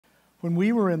When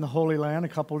we were in the Holy Land a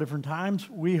couple different times,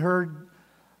 we heard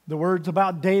the words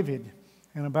about David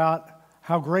and about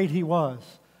how great he was.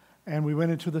 And we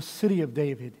went into the city of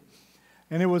David.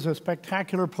 And it was a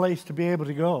spectacular place to be able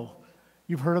to go.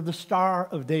 You've heard of the Star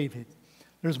of David.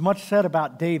 There's much said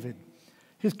about David.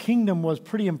 His kingdom was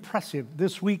pretty impressive.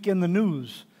 This week in the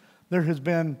news, there has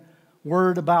been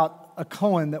word about a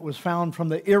coin that was found from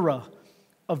the era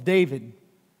of David.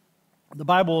 The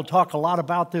Bible will talk a lot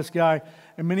about this guy,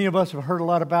 and many of us have heard a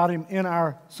lot about him in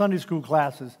our Sunday school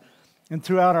classes and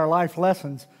throughout our life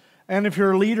lessons. And if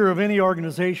you're a leader of any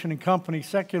organization and company,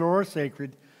 secular or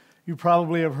sacred, you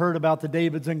probably have heard about the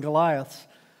Davids and Goliaths,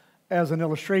 as an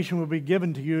illustration will be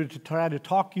given to you to try to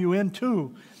talk you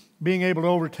into being able to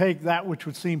overtake that which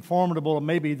would seem formidable and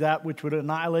maybe that which would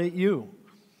annihilate you.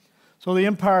 So the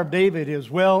empire of David is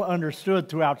well understood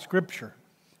throughout Scripture.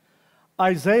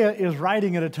 Isaiah is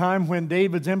writing at a time when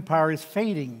David's empire is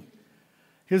fading.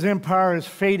 His empire is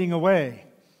fading away.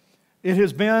 It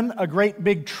has been a great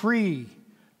big tree,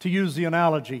 to use the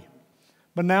analogy.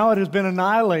 But now it has been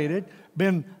annihilated,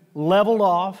 been leveled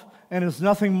off, and is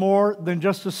nothing more than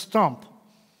just a stump.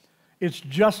 It's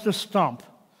just a stump.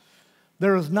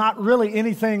 There is not really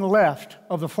anything left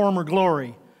of the former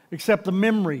glory except the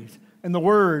memories and the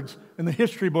words and the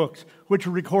history books, which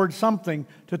record something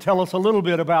to tell us a little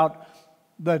bit about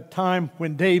the time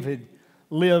when David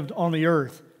lived on the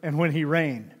earth and when he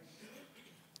reigned.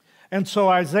 And so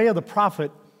Isaiah the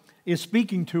prophet is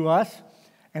speaking to us,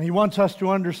 and he wants us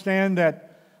to understand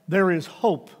that there is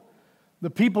hope. The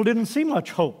people didn't see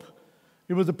much hope.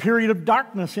 It was a period of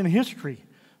darkness in history.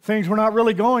 Things were not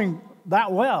really going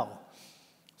that well.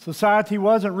 Society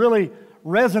wasn't really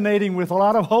resonating with a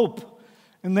lot of hope,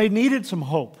 and they needed some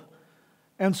hope.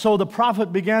 And so the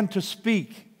prophet began to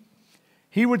speak.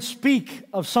 He would speak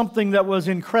of something that was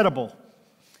incredible.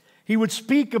 He would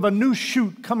speak of a new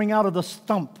shoot coming out of the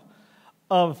stump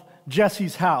of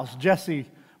Jesse's house. Jesse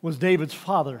was David's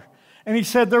father. And he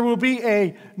said there will be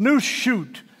a new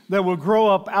shoot that will grow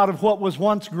up out of what was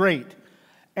once great.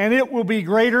 And it will be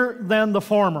greater than the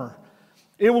former.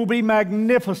 It will be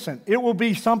magnificent. It will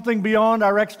be something beyond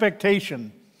our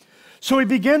expectation. So he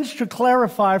begins to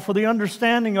clarify for the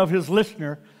understanding of his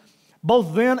listener,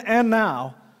 both then and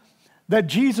now, that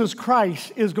Jesus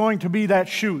Christ is going to be that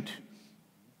shoot,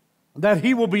 that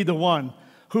he will be the one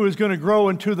who is going to grow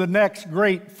into the next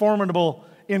great, formidable,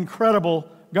 incredible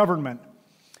government.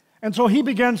 And so he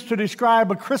begins to describe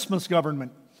a Christmas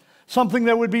government, something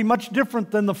that would be much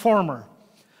different than the former,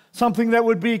 something that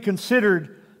would be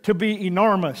considered to be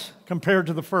enormous compared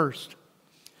to the first.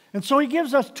 And so he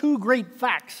gives us two great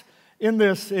facts in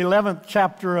this 11th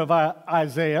chapter of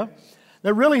Isaiah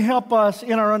that really help us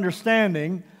in our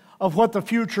understanding of what the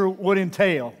future would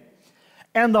entail.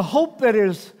 And the hope that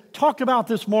is talked about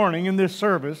this morning in this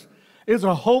service is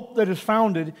a hope that is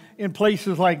founded in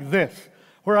places like this,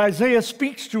 where Isaiah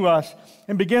speaks to us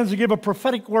and begins to give a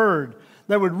prophetic word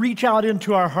that would reach out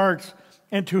into our hearts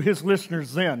and to his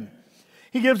listeners then.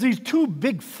 He gives these two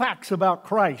big facts about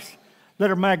Christ that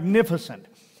are magnificent.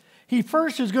 He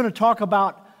first is going to talk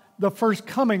about the first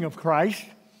coming of Christ,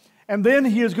 and then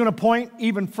he is going to point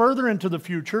even further into the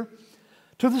future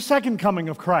to the second coming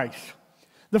of Christ.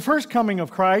 The first coming of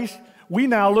Christ, we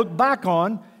now look back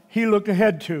on, he looked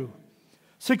ahead to.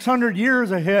 600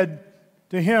 years ahead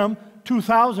to him,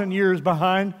 2,000 years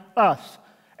behind us.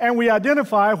 And we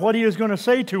identify what he is going to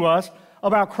say to us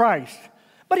about Christ.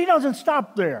 But he doesn't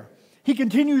stop there. He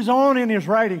continues on in his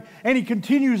writing, and he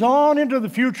continues on into the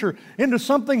future, into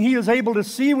something he is able to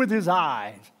see with his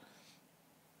eyes.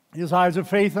 His eyes of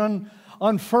faith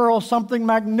unfurl something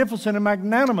magnificent and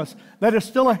magnanimous that is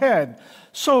still ahead.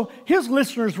 So his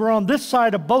listeners were on this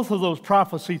side of both of those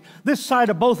prophecies, this side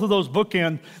of both of those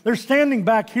bookends. They're standing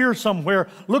back here somewhere,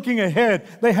 looking ahead.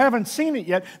 They haven't seen it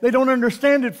yet. They don't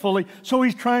understand it fully, so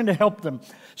he's trying to help them.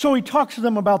 So he talks to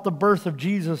them about the birth of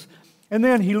Jesus, and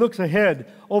then he looks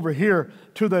ahead over here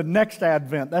to the next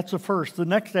advent. That's the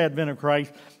next advent of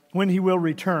Christ, when he will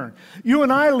return. You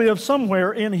and I live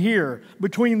somewhere in here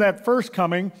between that first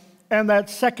coming and that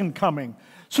second coming.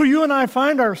 So you and I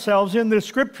find ourselves in this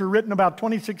scripture written about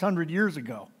 2,600 years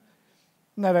ago.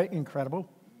 Isn't that incredible?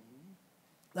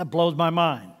 That blows my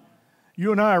mind.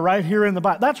 You and I are right here in the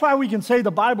Bible. That's why we can say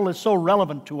the Bible is so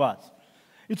relevant to us.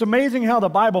 It's amazing how the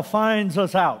Bible finds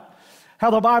us out, how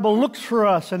the Bible looks for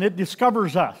us and it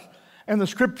discovers us. And the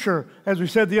scripture, as we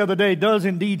said the other day, does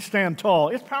indeed stand tall.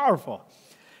 It's powerful.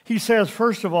 He says,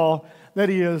 first of all, that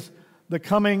he is the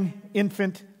coming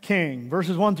infant king.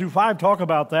 Verses 1 through 5 talk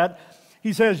about that.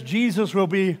 He says Jesus will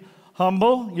be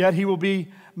humble, yet he will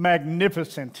be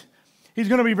magnificent. He's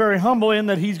going to be very humble in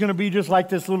that he's going to be just like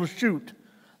this little shoot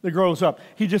that grows up.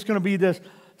 He's just going to be this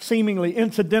seemingly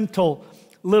incidental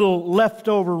little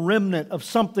leftover remnant of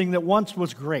something that once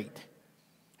was great.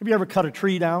 Have you ever cut a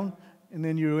tree down and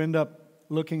then you end up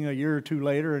looking a year or two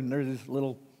later and there's this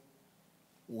little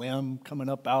limb coming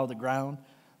up out of the ground?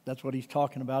 That's what he's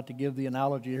talking about to give the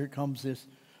analogy. Here comes this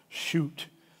shoot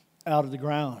out of the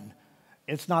ground.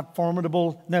 It's not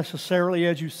formidable necessarily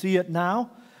as you see it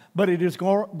now, but it is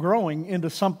growing into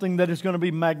something that is going to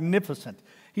be magnificent.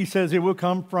 He says it will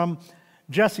come from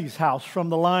Jesse's house, from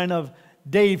the line of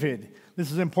David.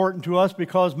 This is important to us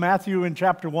because Matthew in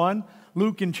chapter 1,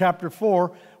 Luke in chapter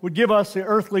 4 would give us the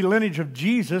earthly lineage of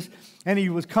Jesus, and he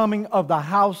was coming of the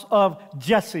house of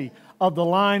Jesse, of the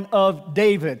line of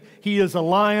David. He is a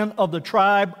lion of the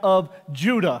tribe of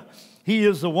Judah. He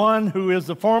is the one who is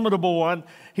the formidable one.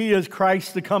 He is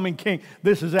Christ, the coming king.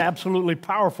 This is absolutely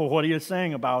powerful what he is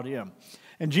saying about him.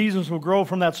 And Jesus will grow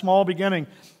from that small beginning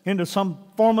into some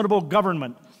formidable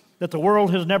government that the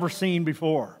world has never seen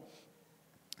before.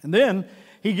 And then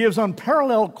he gives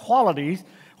unparalleled qualities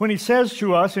when he says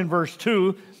to us in verse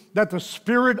 2 that the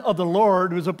Spirit of the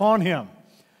Lord was upon him.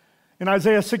 In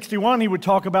Isaiah 61, he would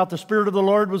talk about the Spirit of the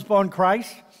Lord was upon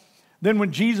Christ. Then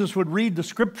when Jesus would read the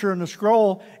scripture and the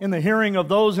scroll in the hearing of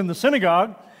those in the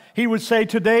synagogue, he would say,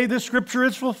 "Today this scripture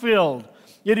is fulfilled."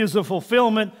 It is the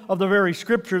fulfillment of the very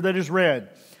scripture that is read.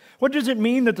 What does it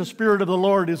mean that the Spirit of the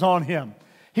Lord is on him?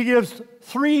 He gives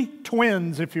three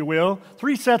twins, if you will,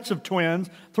 three sets of twins,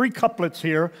 three couplets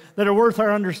here that are worth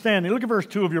our understanding. Look at verse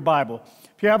 2 of your Bible.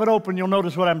 If you have it open, you'll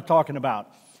notice what I'm talking about.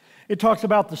 It talks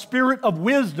about the Spirit of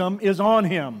wisdom is on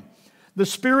him. The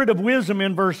Spirit of wisdom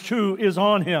in verse 2 is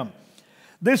on him.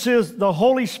 This is the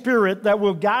Holy Spirit that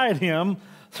will guide him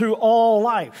through all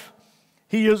life.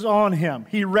 He is on him.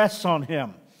 He rests on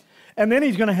him. And then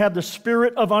he's going to have the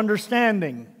Spirit of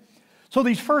understanding. So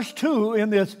these first two in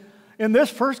this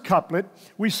first couplet,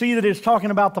 we see that it's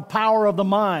talking about the power of the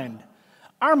mind.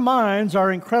 Our minds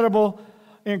are incredible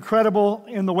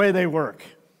in the way they work.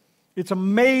 It's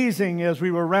amazing as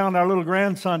we were around our little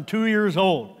grandson, 2 years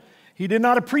old. He did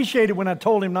not appreciate it when I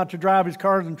told him not to drive his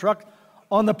cars and trucks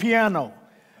on the piano.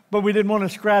 But we didn't want to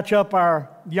scratch up our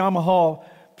Yamaha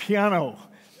piano.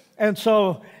 And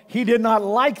so he did not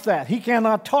like that. He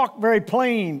cannot talk very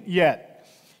plain yet.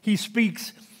 He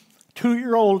speaks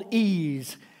 2-year-old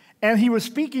ease. And he was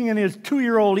speaking in his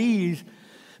 2-year-old ease,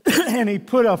 and he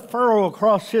put a furrow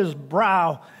across his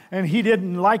brow, and he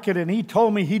didn't like it, and he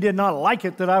told me he did not like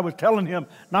it that I was telling him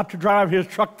not to drive his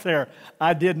truck there.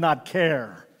 I did not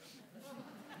care.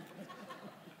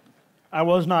 I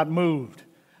was not moved.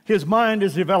 His mind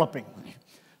is developing.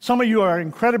 Some of you are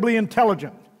incredibly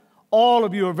intelligent. All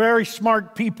of you are very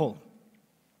smart people.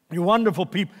 You're wonderful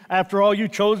people. After all, you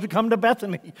chose to come to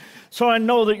Bethany. So I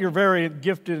know that you're very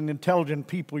gifted and intelligent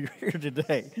people. You're here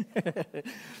today.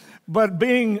 But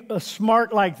being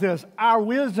smart like this, our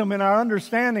wisdom and our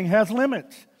understanding has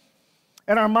limits.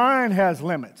 And our mind has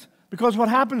limits. Because what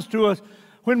happens to us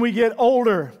when we get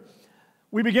older,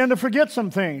 we begin to forget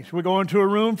some things. We go into a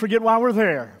room, forget why we're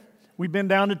there. We bend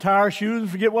down to tie our shoes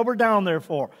and forget what we're down there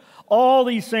for. All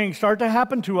these things start to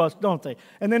happen to us, don't they?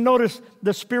 And then notice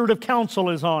the Spirit of counsel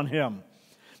is on him.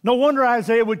 No wonder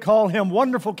Isaiah would call him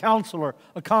Wonderful Counselor,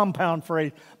 a compound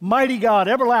phrase. Mighty God,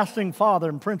 Everlasting Father,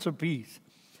 and Prince of Peace.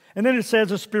 And then it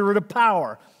says a Spirit of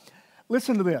power.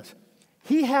 Listen to this.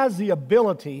 He has the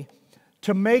ability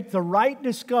to make the right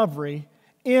discovery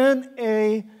in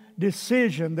a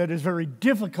decision that is very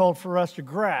difficult for us to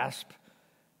grasp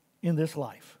in this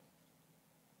life.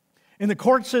 In the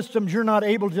court systems, you're not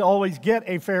able to always get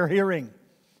a fair hearing.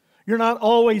 You're not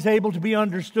always able to be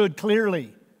understood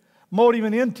clearly. Motive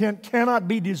and intent cannot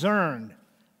be discerned.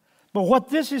 But what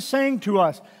this is saying to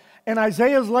us, and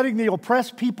Isaiah is letting the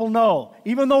oppressed people know,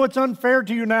 even though it's unfair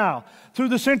to you now, through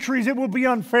the centuries it will be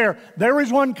unfair. There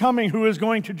is one coming who is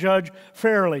going to judge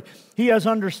fairly. He has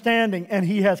understanding and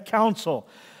he has counsel.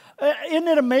 Isn't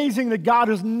it amazing that God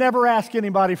has never asked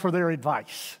anybody for their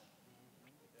advice?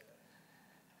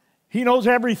 He knows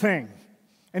everything,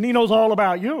 and he knows all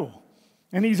about you,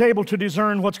 and he's able to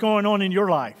discern what's going on in your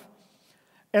life.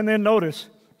 And then notice,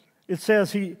 it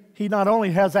says he not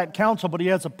only has that counsel, but he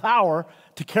has the power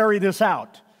to carry this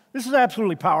out. This is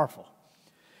absolutely powerful.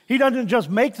 He doesn't just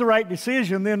make the right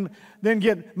decision, then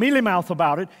get mealy-mouthed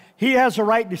about it. He has the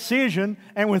right decision,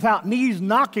 and without knees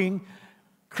knocking,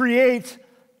 creates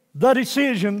the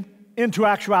decision into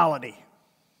actuality.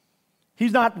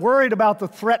 He's not worried about the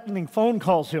threatening phone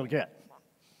calls he'll get.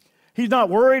 He's not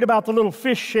worried about the little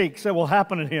fish shakes that will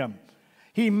happen to him.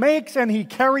 He makes and he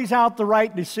carries out the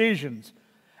right decisions.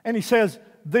 And he says,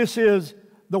 this is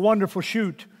the wonderful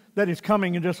shoot that is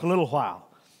coming in just a little while.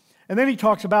 And then he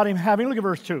talks about him having, look at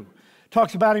verse 2,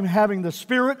 talks about him having the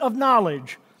spirit of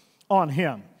knowledge on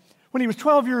him. When he was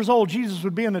 12 years old, Jesus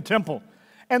would be in the temple.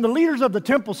 And the leaders of the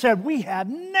temple said, we have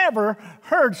never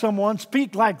heard someone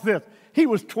speak like this. He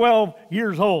was 12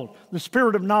 years old. The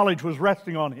spirit of knowledge was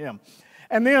resting on him.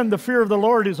 And then the fear of the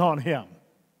Lord is on him.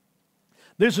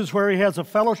 This is where he has a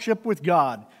fellowship with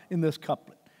God in this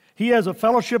couplet. He has a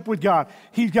fellowship with God.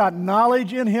 He's got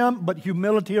knowledge in him, but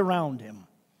humility around him.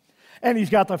 And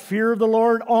he's got the fear of the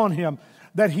Lord on him,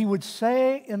 that he would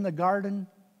say in the garden,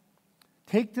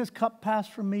 take this cup pass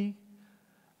from me,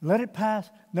 let it pass,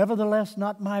 nevertheless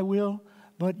not my will,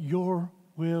 but your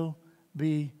will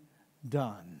be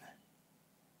done.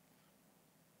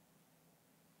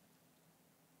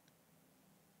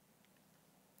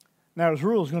 Now his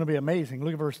rule is going to be amazing.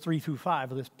 Look at verse 3 through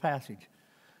 5 of this passage.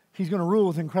 He's going to rule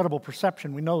with incredible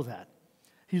perception. We know that.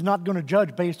 He's not going to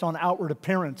judge based on outward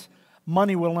appearance.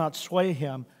 Money will not sway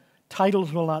him.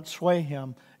 Titles will not sway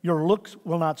him. Your looks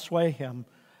will not sway him.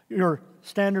 Your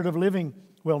standard of living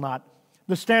will not.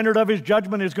 The standard of his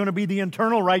judgment is going to be the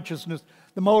internal righteousness,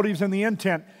 the motives and the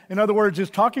intent. In other words, it's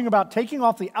talking about taking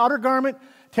off the outer garment,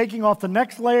 taking off the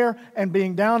next layer, and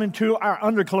being down into our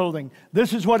underclothing.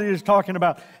 This is what it is talking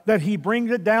about, that he brings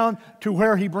it down to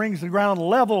where he brings the ground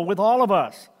level with all of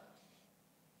us.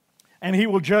 And he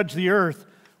will judge the earth,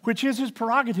 which is his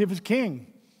prerogative as king.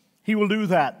 He will do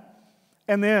that.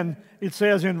 And then it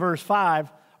says in verse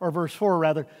 5, or verse 4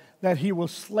 rather, that he will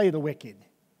slay the wicked.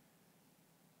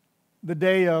 The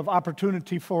day of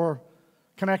opportunity for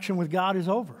connection with God is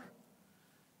over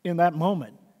in that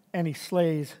moment, and he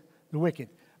slays the wicked.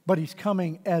 But he's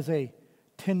coming as a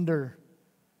tender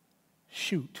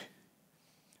shoot,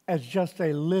 as just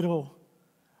a little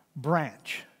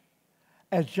branch,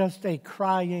 as just a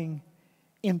crying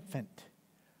infant,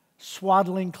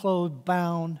 swaddling clothed,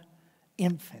 bound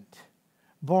infant,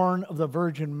 born of the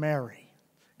Virgin Mary,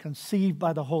 conceived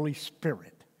by the Holy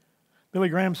Spirit. Billy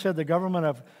Graham said the government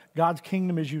of God's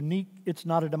kingdom is unique. It's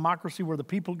not a democracy where the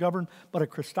people govern, but a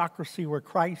Christocracy where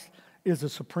Christ is the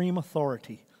supreme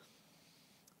authority.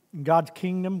 In God's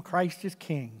kingdom, Christ is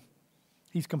king.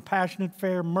 He's compassionate,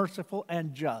 fair, merciful,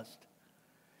 and just.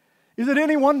 Is it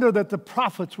any wonder that the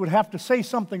prophets would have to say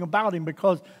something about him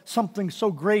because something so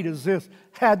great as this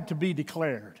had to be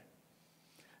declared?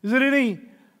 Is it any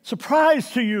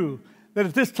surprise to you that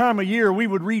at this time of year we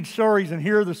would read stories and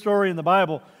hear the story in the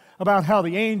Bible about how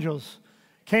the angels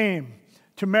came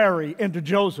to Mary and to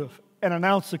Joseph and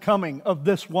announced the coming of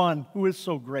this one who is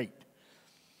so great?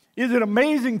 Is it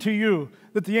amazing to you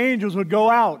that the angels would go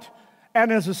out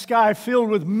and as a sky filled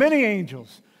with many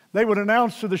angels, they would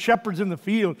announce to the shepherds in the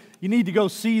field, you need to go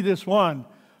see this one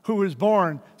who is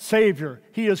born Savior.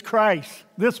 He is Christ,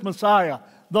 this Messiah,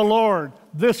 the Lord,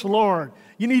 this Lord.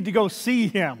 You need to go see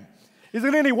him. Is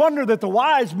it any wonder that the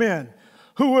wise men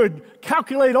who would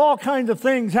calculate all kinds of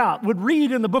things out, would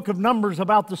read in the book of Numbers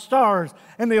about the stars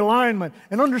and the alignment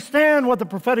and understand what the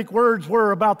prophetic words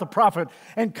were about the prophet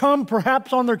and come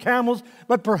perhaps on their camels,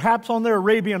 but perhaps on their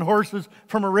Arabian horses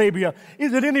from Arabia?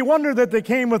 Is it any wonder that they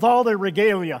came with all their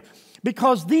regalia?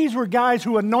 Because these were guys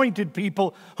who anointed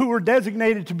people who were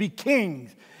designated to be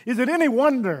kings. Is it any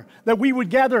wonder that we would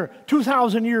gather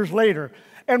 2,000 years later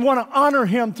and want to honor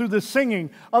him through the singing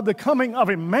of the coming of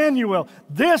Emmanuel?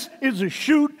 This is a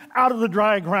shoot out of the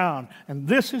dry ground. And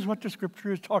this is what the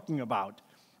scripture is talking about.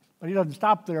 But he doesn't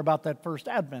stop there about that first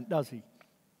advent, does he?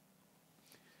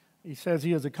 He says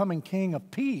he is a coming king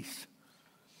of peace.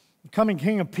 The coming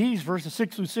king of peace, verses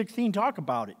 6 through 16 talk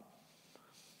about it.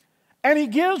 And he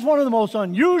gives one of the most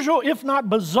unusual, if not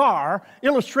bizarre,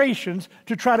 illustrations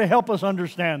to try to help us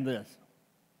understand this.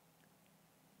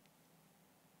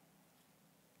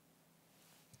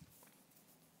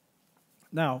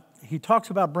 Now, he talks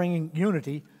about bringing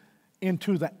unity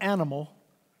into the animal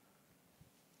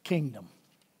kingdom.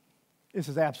 This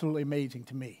is absolutely amazing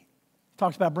to me. He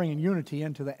talks about bringing unity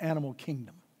into the animal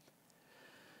kingdom.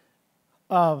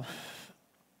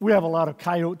 We have a lot of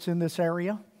coyotes in this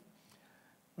area.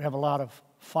 We have a lot of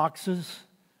foxes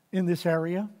in this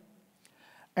area.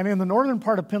 And in the northern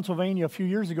part of Pennsylvania, a few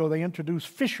years ago, they introduced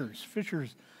fishers.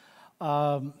 Fishers,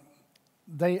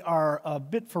 they are a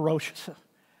bit ferocious.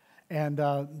 And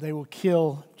they will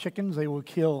kill chickens. They will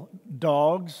kill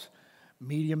dogs,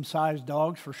 medium-sized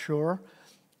dogs for sure.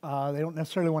 They don't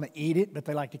necessarily want to eat it, but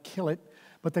they like to kill it.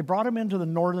 But they brought them into the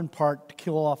northern part to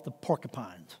kill off the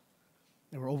porcupines.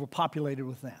 They were overpopulated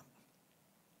with them.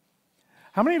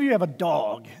 How many of you have a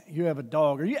dog? You have a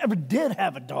dog, or you ever did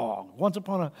have a dog? Once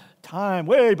upon a time,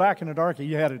 way back in the darky,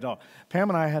 you had a dog. Pam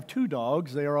and I have two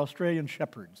dogs. They are Australian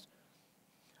Shepherds.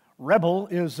 Rebel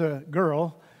is a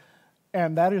girl.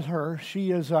 And that is her.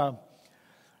 She is an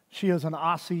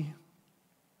Aussie,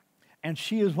 and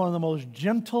she is one of the most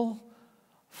gentle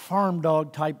farm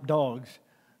dog type dogs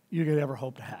you could ever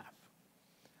hope to have.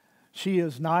 She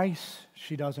is nice.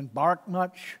 She doesn't bark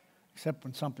much, except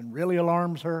when something really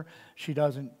alarms her. She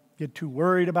doesn't get too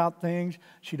worried about things.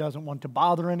 She doesn't want to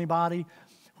bother anybody.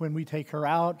 When we take her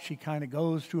out, she kind of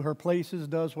goes to her places,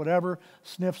 does whatever,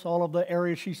 sniffs all of the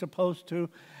areas she's supposed to.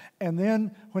 And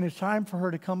then when it's time for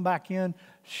her to come back in,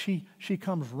 she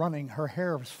comes running. Her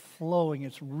hair is flowing.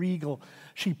 It's regal.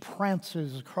 She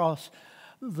prances across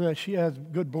she has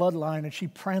good bloodline, and she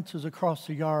prances across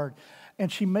the yard.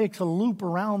 And she makes a loop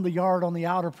around the yard on the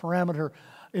outer perimeter.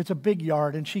 It's a big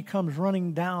yard, and she comes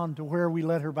running down to where we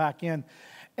let her back in.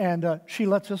 And she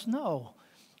lets us know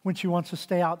when she wants to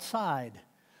stay outside.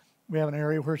 We have an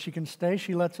area where she can stay.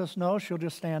 She lets us know. She'll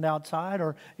just stand outside,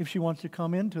 or if she wants to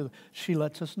come into, she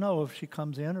lets us know if she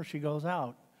comes in or she goes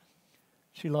out.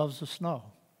 She loves the snow.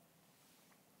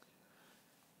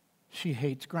 She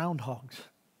hates groundhogs.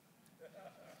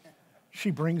 She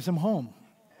brings them home.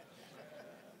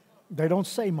 They don't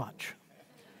say much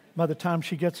by the time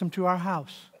she gets them to our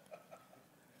house.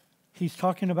 He's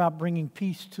talking about bringing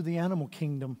peace to the animal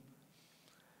kingdom.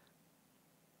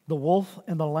 The wolf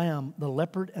and the lamb, the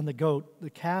leopard and the goat, the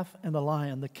calf and the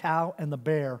lion, the cow and the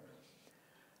bear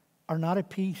are not at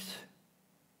peace,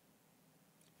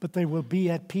 but they will be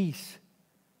at peace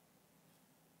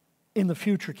in the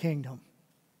future kingdom.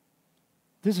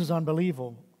 This is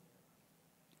unbelievable.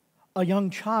 A young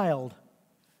child,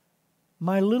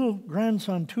 my little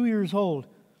grandson, 2 years old,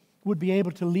 would be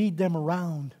able to lead them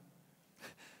around.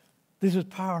 This is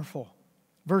powerful.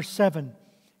 Verse 7,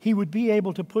 he would be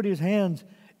able to put his hands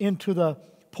into the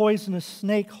poisonous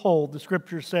snake hole, the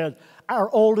scripture says. Our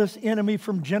oldest enemy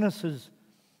from Genesis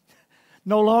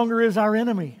no longer is our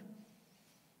enemy.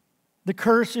 The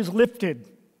curse is lifted.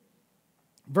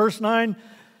 Verse 9,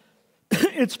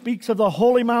 it speaks of the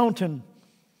holy mountain.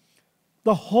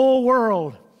 The whole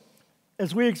world,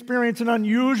 as we experience an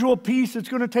unusual peace that's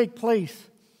going to take place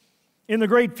in the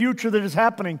great future that is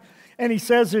happening. And he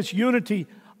says this unity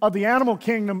of the animal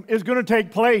kingdom is going to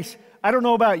take place. I don't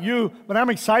know about you, but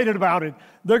I'm excited about it.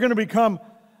 They're going to become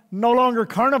no longer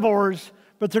carnivores,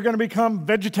 but they're going to become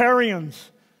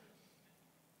vegetarians.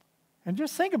 And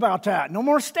just think about that. No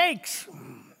more steaks.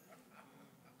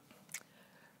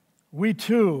 We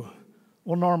too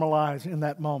will normalize in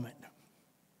that moment.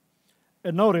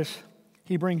 And notice,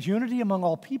 he brings unity among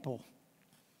all people.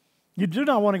 You do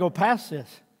not want to go past this.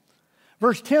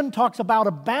 Verse 10 talks about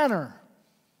a banner.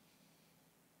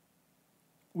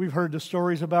 We've heard the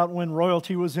stories about when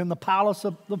royalty was in the palace,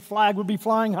 the flag would be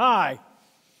flying high.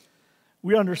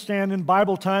 We understand in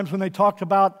Bible times when they talked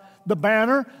about the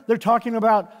banner, they're talking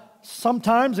about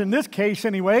sometimes, in this case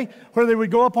anyway, where they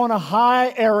would go up on a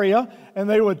high area and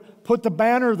they would put the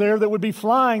banner there that would be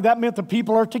flying. That meant the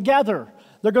people are together.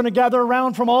 They're going to gather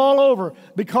around from all over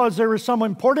because there is some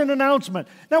important announcement.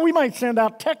 Now, we might send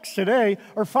out text today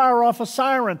or fire off a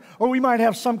siren, or we might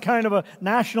have some kind of a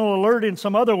national alert in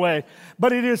some other way,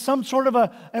 but it is some sort of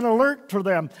an alert for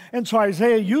them. And so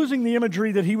Isaiah, using the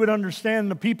imagery that he would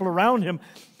understand the people around him,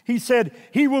 he said,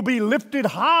 he will be lifted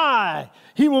high.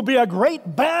 He will be a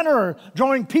great banner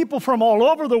drawing people from all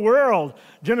over the world.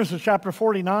 Genesis chapter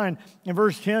 49 and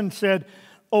verse 10 said,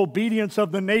 obedience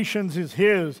of the nations is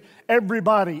his.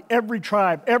 Everybody, every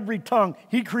tribe, every tongue,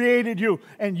 he created you,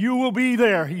 and you will be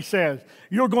there, he says.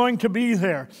 You're going to be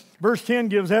there. Verse 10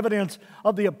 gives evidence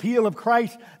of the appeal of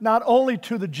Christ, not only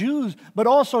to the Jews, but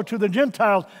also to the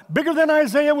Gentiles. Bigger than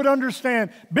Isaiah would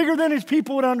understand, bigger than his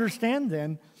people would understand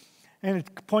then. And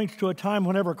it points to a time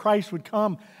whenever Christ would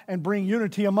come and bring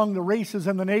unity among the races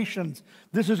and the nations.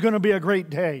 This is going to be a great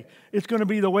day. It's going to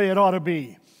be the way it ought to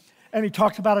be. And he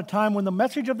talks about a time when the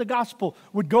message of the gospel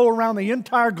would go around the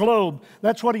entire globe.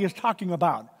 That's what he is talking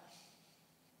about.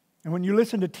 And when you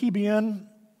listen to TBN,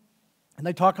 and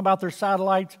they talk about their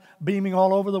satellites beaming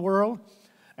all over the world,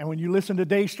 and when you listen to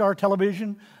Daystar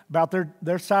Television about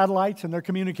their satellites and their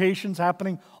communications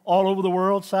happening all over the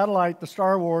world, the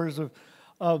Star Wars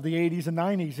of the 80s and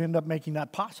 90s end up making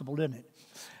that possible, didn't it?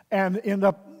 And end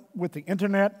up with the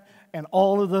internet and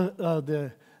all of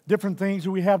the different things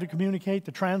that we have to communicate,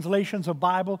 the translations of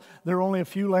Bible. There are only a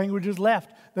few languages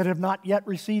left that have not yet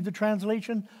received the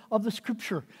translation of the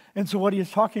Scripture. And so what he is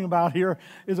talking about here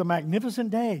is a magnificent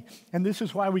day. And this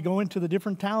is why we go into the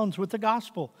different towns with the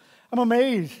gospel. I'm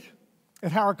amazed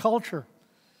at how our culture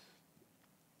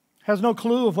has no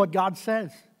clue of what God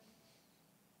says,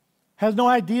 has no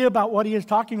idea about what he is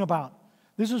talking about.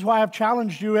 This is why I've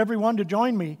challenged you, everyone, to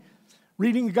join me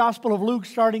reading the Gospel of Luke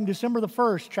starting December the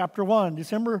 1st, chapter 1,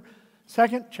 December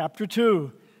 2nd, chapter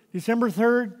 2. December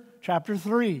 3rd, chapter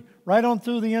 3. Right on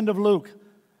through the end of Luke.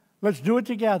 Let's do it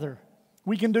together.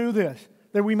 We can do this,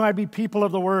 that we might be people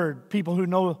of the Word, people who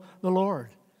know the Lord.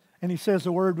 And he says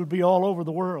the Word would be all over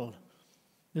the world.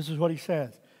 This is what he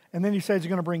says. And then he says he's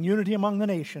going to bring unity among the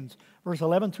nations, verse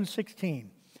 11 through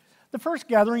 16. The first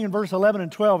gathering in verse 11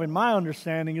 and 12, in my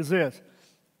understanding, is this.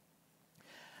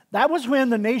 That was when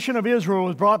the nation of Israel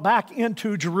was brought back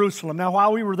into Jerusalem. Now,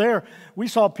 while we were there, we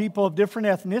saw people of different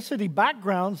ethnicity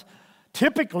backgrounds,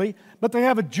 typically, but they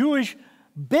have a Jewish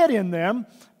bit in them,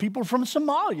 people from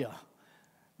Somalia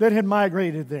that had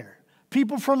migrated there,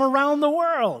 people from around the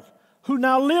world who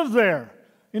now live there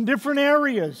in different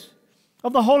areas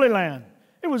of the Holy Land.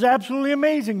 It was absolutely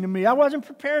amazing to me. I wasn't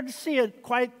prepared to see it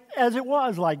quite as it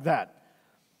was like that.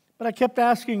 But I kept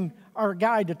asking our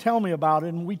guide to tell me about it,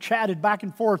 and we chatted back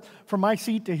and forth from my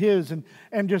seat to his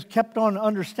and just kept on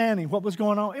understanding what was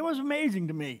going on. It was amazing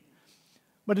to me.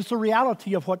 But it's the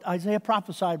reality of what Isaiah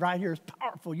prophesied right here. It's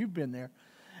powerful. You've been there.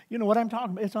 You know what I'm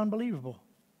talking about? It's unbelievable.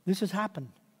 This has happened.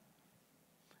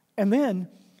 And then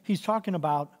he's talking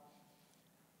about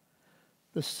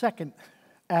the second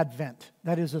advent.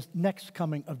 That is the next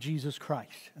coming of Jesus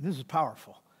Christ. And this is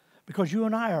powerful because you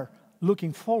and I are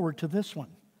looking forward to this one.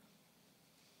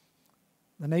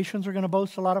 The nations are going to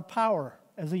boast a lot of power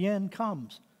as the end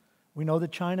comes. We know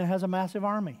that China has a massive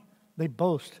army. They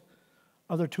boast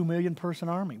of their 2 million person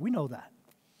army. We know that.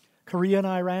 Korea and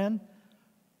Iran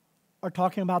are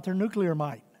talking about their nuclear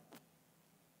might.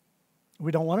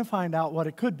 We don't want to find out what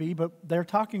it could be, but they're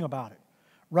talking about it.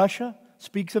 Russia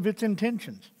speaks of its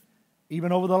intentions,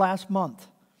 even over the last month.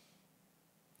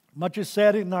 Much is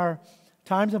said in our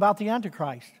times about the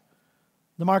Antichrist,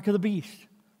 the mark of the beast,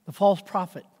 the false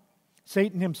prophet,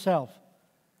 Satan himself.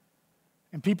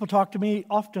 And people talk to me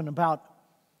often about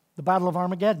the Battle of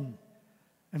Armageddon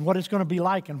and what it's going to be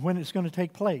like and when it's going to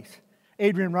take place.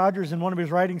 Adrian Rogers, in one of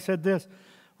his writings, said this: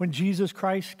 when Jesus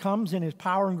Christ comes in his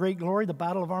power and great glory, the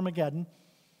Battle of Armageddon,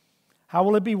 how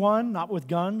will it be won? Not with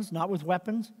guns, not with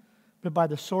weapons, but by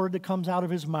the sword that comes out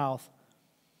of his mouth.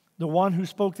 The one who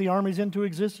spoke the armies into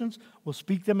existence will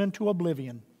speak them into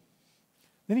oblivion.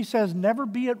 Then he says, never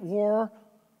be at war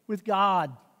with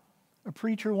God. A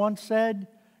preacher once said,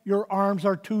 your arms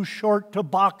are too short to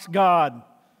box God.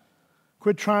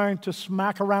 Quit trying to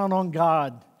smack around on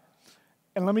God.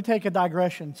 And let me take a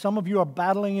digression. Some of you are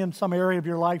battling in some area of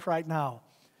your life right now,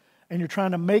 and you're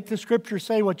trying to make the Scripture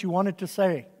say what you want it to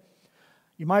say.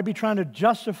 You might be trying to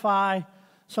justify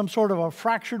some sort of a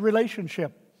fractured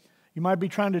relationship. You might be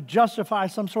trying to justify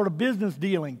some sort of business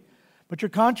dealing, but your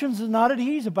conscience is not at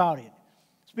ease about it.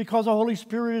 It's because the Holy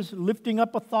Spirit is lifting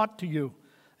up a thought to you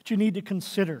that you need to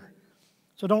consider.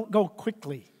 So don't go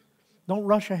quickly. Don't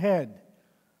rush ahead.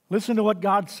 Listen to what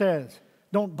God says.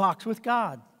 Don't box with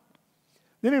God.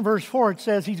 Then in verse 4 it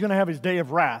says he's going to have his day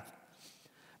of wrath.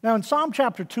 Now in Psalm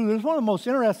chapter 2, there's one of the most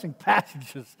interesting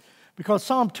passages because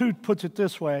Psalm 2 puts it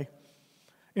this way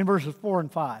in verses 4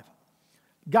 and 5.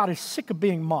 God is sick of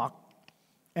being mocked,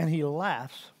 and he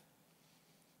laughs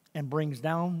and brings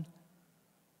down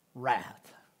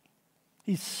wrath.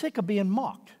 He's sick of being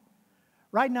mocked.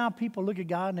 Right now, people look at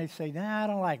God and they say, nah, I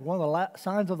don't like it. One of the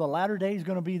signs of the latter day is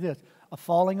going to be this, a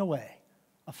falling away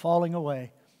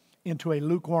into a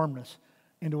lukewarmness,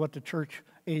 into what the church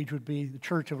age would be, the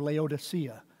church of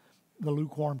Laodicea, the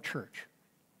lukewarm church.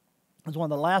 It's one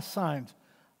of the last signs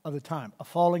of the time, a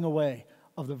falling away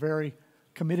of the very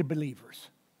committed believers.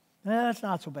 That's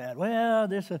not so bad. Well,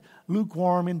 there's a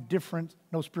lukewarm, indifferent,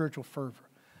 no spiritual fervor.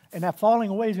 And that falling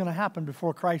away is going to happen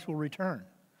before Christ will return.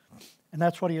 And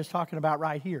that's what he is talking about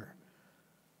right here.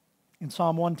 In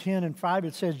Psalm 110 and 5,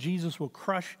 it says Jesus will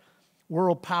crush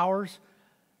world powers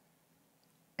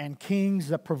and kings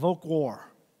that provoke war.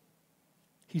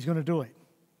 He's going to do it.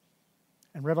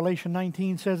 And Revelation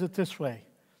 19 says it this way: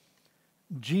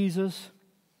 Jesus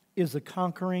is the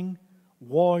conquering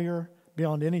warrior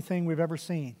beyond anything we've ever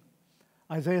seen.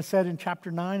 Isaiah said in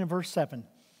chapter 9 and verse 7,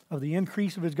 of the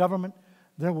increase of his government,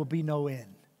 there will be no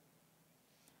end.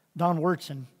 Don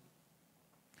Wurtson,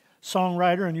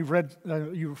 songwriter, and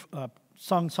you've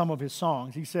sung some of his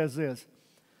songs, he says this: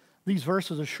 these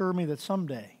verses assure me that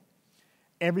someday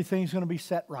everything's going to be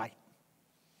set right.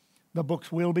 The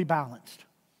books will be balanced,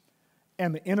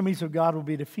 and the enemies of God will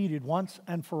be defeated once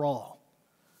and for all.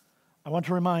 I want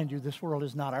to remind you, this world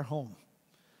is not our home.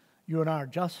 You and I are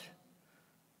just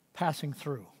passing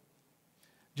through.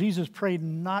 Jesus prayed,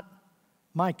 not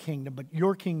my kingdom, but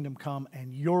your kingdom come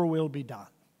and your will be done.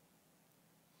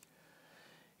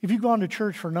 If you've gone to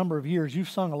church for a number of years, you've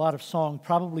sung a lot of songs.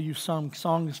 Probably you've sung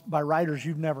songs by writers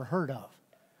you've never heard of,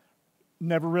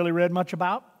 never really read much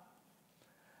about.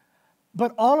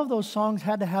 But all of those songs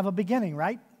had to have a beginning,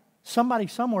 right? Somebody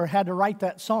somewhere had to write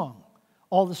that song.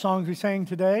 All the songs we sang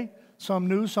today, some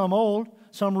new, some old,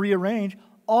 some rearranged,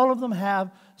 all of them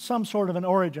have some sort of an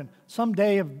origin, some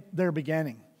day of their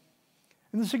beginning.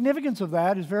 And the significance of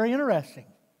that is very interesting,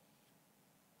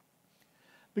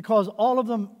 because all of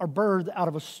them are birthed out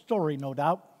of a story, no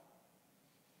doubt.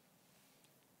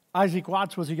 Isaac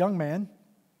Watts was a young man,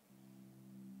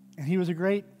 and he was a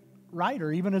great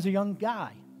writer, even as a young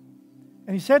guy.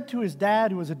 And he said to his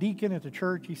dad, who was a deacon at the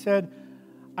church, he said,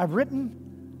 I've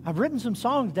written some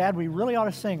songs, Dad, we really ought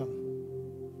to sing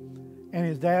them. And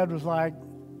his dad was like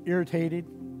irritated,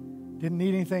 didn't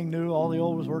need anything new, all the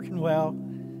old was working well.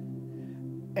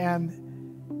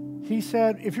 And he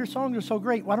said, if your songs are so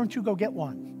great, why don't you go get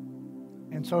one?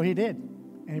 And so he did.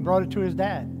 And he brought it to his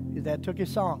dad. His dad took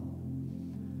his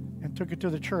song and took it to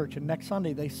the church. And next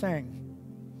Sunday they sang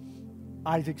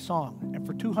Isaac's song. And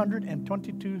for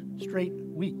 222 straight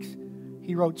weeks,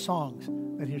 he wrote songs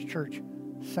that his church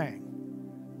sang.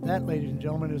 That, ladies and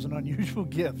gentlemen, is an unusual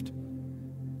gift.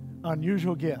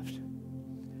 Unusual gift.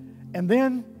 And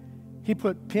then he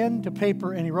put pen to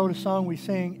paper and he wrote a song we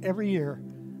sing every year.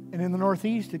 And in the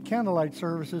Northeast, at candlelight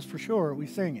services for sure, we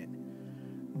sing it.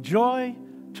 Joy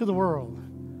to the world,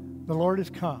 the Lord is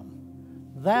come.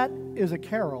 That is a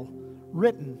carol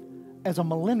written as a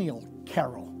millennial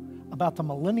carol about the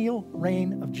millennial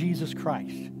reign of Jesus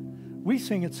Christ. We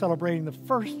sing it celebrating the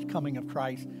first coming of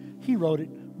Christ. He wrote it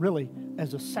really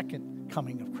as a second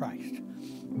coming of Christ.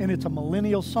 And it's a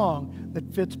millennial song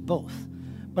that fits both.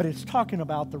 But it's talking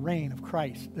about the reign of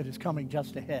Christ that is coming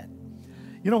just ahead.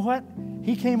 You know what?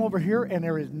 He came over here and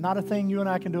there is not a thing you and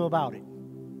I can do about it.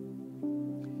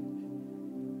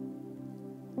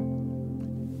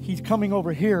 He's coming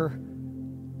over here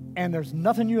and there's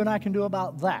nothing you and I can do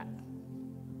about that.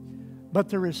 But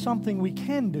there is something we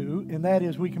can do, and that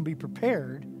is we can be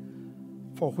prepared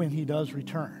for when he does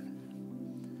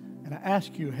return. And I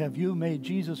ask you, have you made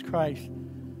Jesus Christ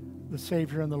the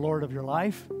Savior and the Lord of your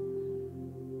life?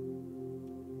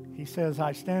 He says,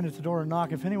 I stand at the door and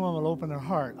knock. If anyone will open their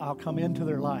heart, I'll come into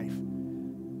their life.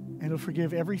 And he'll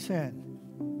forgive every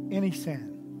sin, any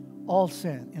sin, all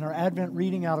sin. In our Advent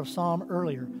reading out of Psalm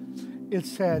earlier, it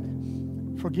said,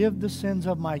 forgive the sins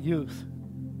of my youth.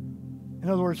 In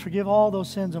other words, forgive all those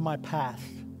sins of my past.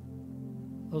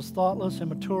 Those thoughtless,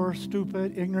 immature,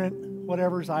 stupid, ignorant,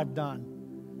 whatevers I've done.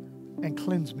 And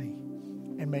cleanse me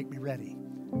and make me ready.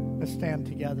 Let's stand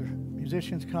together.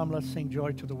 Musicians, come, let's sing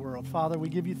Joy to the World. Father, we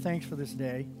give you thanks for this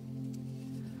day.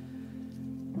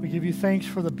 We give you thanks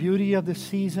for the beauty of this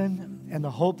season and the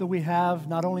hope that we have,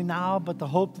 not only now, but the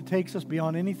hope that takes us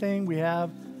beyond anything we have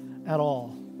at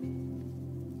all.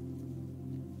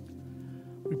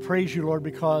 We praise you, Lord,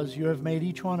 because you have made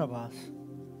each one of us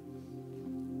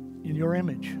in your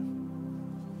image.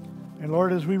 And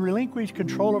Lord, as we relinquish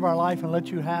control of our life and let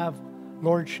you have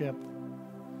lordship,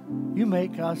 you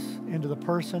make us into the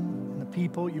person and the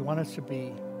people you want us to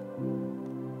be.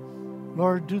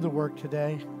 Lord, do the work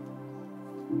today.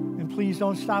 And please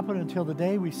don't stop it until the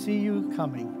day we see you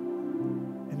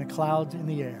coming in the clouds in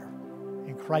the air.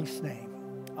 In Christ's name,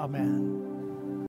 amen.